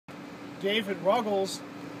David Ruggles,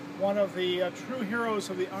 one of the true heroes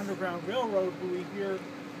of the Underground Railroad, who we hear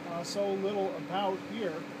so little about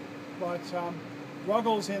here. But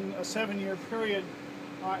Ruggles, in a 7-year period,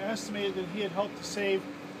 estimated that he had helped to save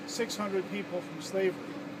 600 people from slavery.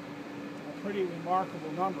 A pretty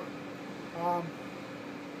remarkable number.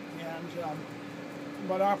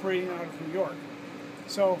 But operating out of New York.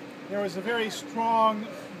 So there was a very strong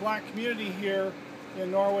black community here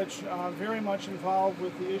in Norwich, very much involved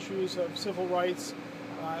with the issues of civil rights,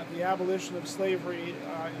 the abolition of slavery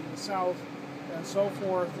in the South, and so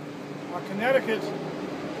forth. Connecticut,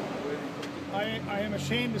 I am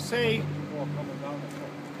ashamed to say...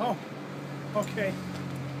 Oh, okay.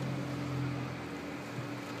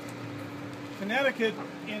 Connecticut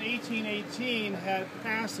in 1818 had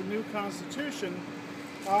passed a new constitution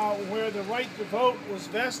where the right to vote was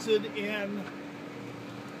vested in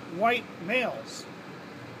white males.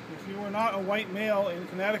 If you were not a white male in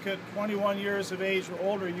Connecticut, 21 years of age or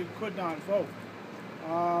older, you could not vote.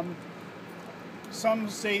 Some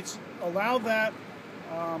states allowed that.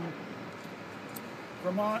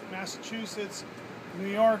 Vermont, Massachusetts, New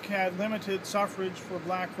York had limited suffrage for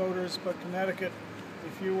black voters, but Connecticut,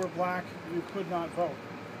 if you were black, you could not vote,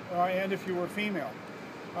 and if you were female.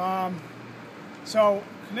 So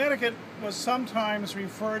Connecticut was sometimes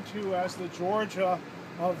referred to as the Georgia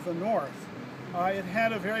of the North. It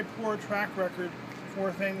had a very poor track record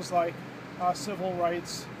for things like civil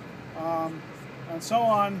rights and so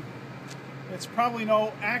on. It's probably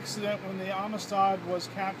no accident when the Amistad was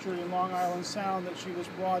captured in Long Island Sound that she was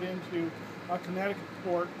brought into a Connecticut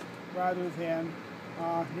port rather than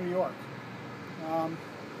New York.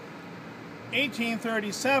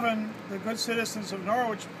 1837, the good citizens of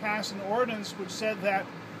Norwich passed an ordinance which said that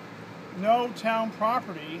no town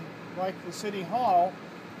property, like the city hall,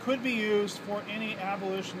 could be used for any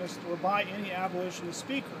abolitionist or by any abolitionist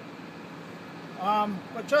speaker.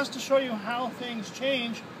 But just to show you how things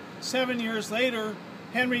change, 7 years later,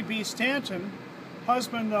 Henry B. Stanton,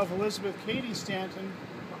 husband of Elizabeth Cady Stanton,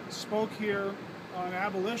 spoke here on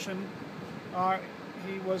abolition.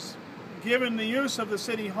 He was given the use of the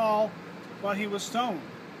city hall, but he was stoned.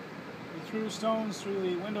 He threw stones through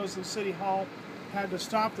the windows of City Hall, had to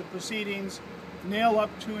stop the proceedings, nail up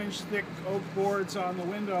 2-inch thick oak boards on the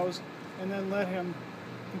windows, and then let him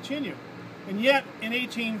continue. And yet, in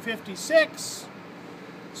 1856,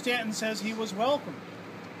 Stanton says he was welcome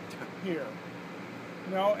here.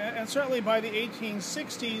 You know, and certainly by the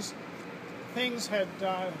 1860s, things had,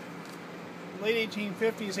 late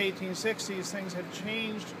 1850s, 1860s, things had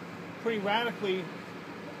changed pretty radically,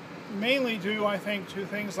 mainly due, I think, to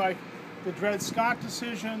things like the Dred Scott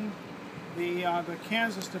decision, the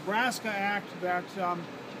Kansas-Nebraska Act that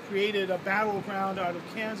created a battleground out of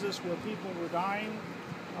Kansas where people were dying,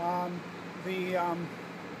 the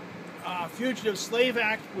Fugitive Slave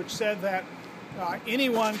Act, which said that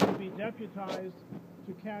anyone could be deputized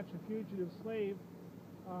to catch a fugitive slave,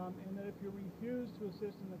 and that if you refused to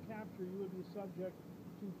assist in the capture, you would be subject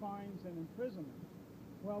to fines and imprisonment.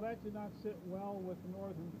 Well, that did not sit well with the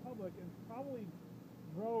Northern public and probably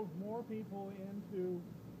drove more people into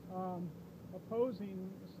opposing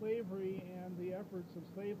slavery and the efforts of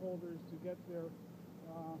slaveholders to get their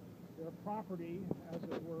property, as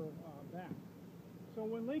it were, back. So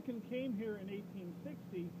when Lincoln came here in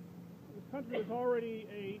 1860, the country was already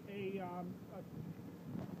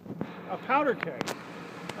a powder keg.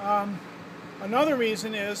 Another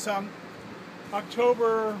reason is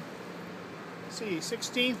October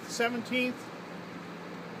 16th, 17th,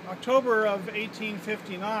 October of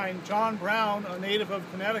 1859, John Brown, a native of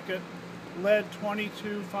Connecticut, led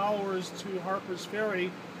 22 followers to Harper's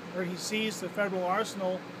Ferry, where he seized the federal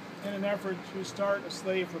arsenal in an effort to start a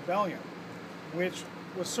slave rebellion, which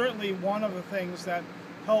was certainly one of the things that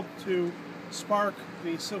helped to spark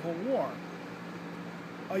the Civil War.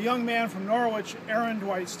 A young man from Norwich, Aaron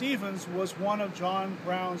Dwight Stevens, was one of John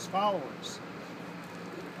Brown's followers.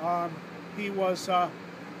 He was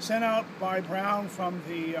sent out by Brown from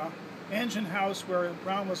the engine house where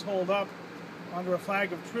Brown was holed up under a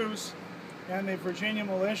flag of truce, and the Virginia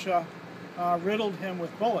militia riddled him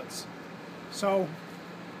with bullets. So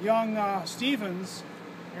young Stevens,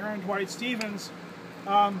 Aaron Dwight Stevens,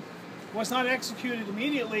 was not executed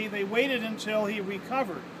immediately. They waited until he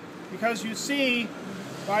recovered, because you see,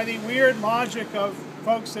 by the weird logic of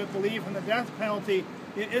folks that believe in the death penalty,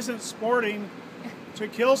 it isn't sporting to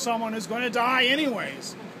kill someone who's going to die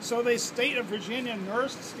anyways. So the state of Virginia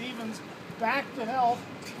nursed Stevens back to health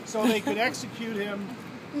so they could execute him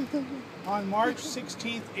on March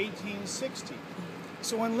 16th, 1860.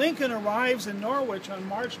 So when Lincoln arrives in Norwich on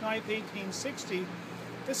March 9th, 1860,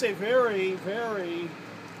 it's a very, very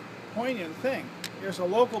poignant thing. There's a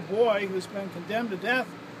local boy who's been condemned to death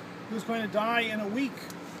who's going to die in a week.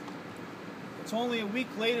 It's only a week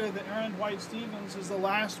later that Aaron Dwight Stevens is the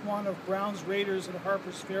last one of Brown's Raiders at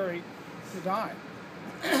Harper's Ferry to die.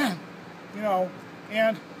 You know,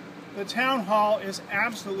 and the town hall is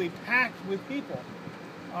absolutely packed with people.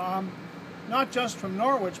 Not just from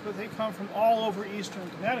Norwich, but they come from all over eastern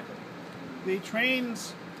Connecticut. The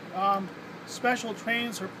trains, special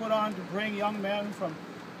trains are put on to bring young men from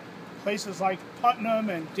places like Putnam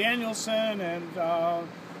and Danielson and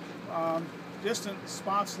distant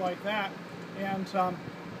spots like that. And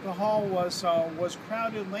the hall was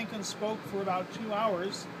crowded. Lincoln spoke for about 2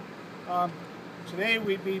 hours. Today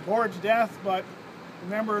we'd be bored to death, but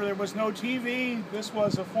remember, there was no TV. This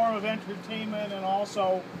was a form of entertainment, and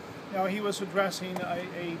also, you know, he was addressing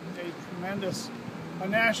a tremendous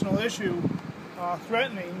national issue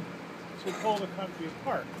threatening to pull the country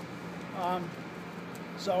apart.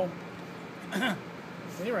 So,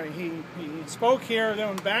 anyway, he spoke here, then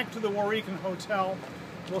went back to the Warwican Hotel.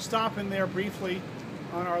 We'll stop in there briefly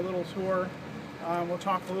on our little tour. We'll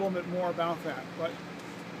talk a little bit more about that. But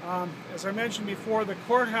as I mentioned before, the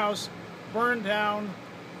courthouse burned down,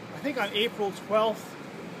 I think, on April 12th,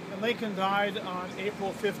 and Lincoln died on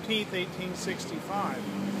April 15th, 1865.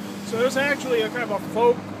 So there's actually a kind of a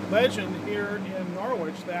folk legend here in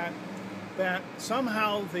Norwich that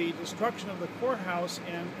somehow the destruction of the courthouse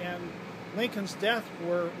and Lincoln's death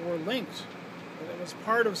were linked. That it was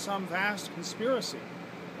part of some vast conspiracy,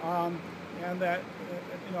 and that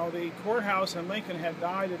you know, the courthouse and Lincoln had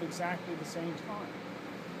died at exactly the same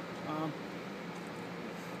time.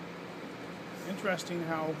 Interesting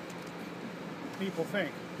how people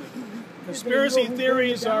think. Conspiracy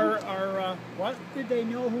theories are what? Did they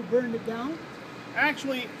know who burned it down?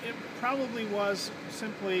 Actually, it probably was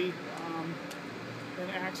simply an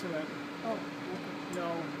accident. Oh. You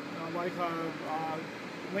know, like a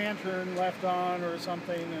lantern left on or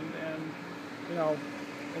something, and you know,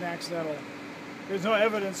 an accidental. There's no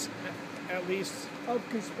evidence, at least, Of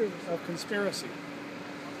conspiracy. of conspiracy.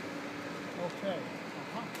 Okay.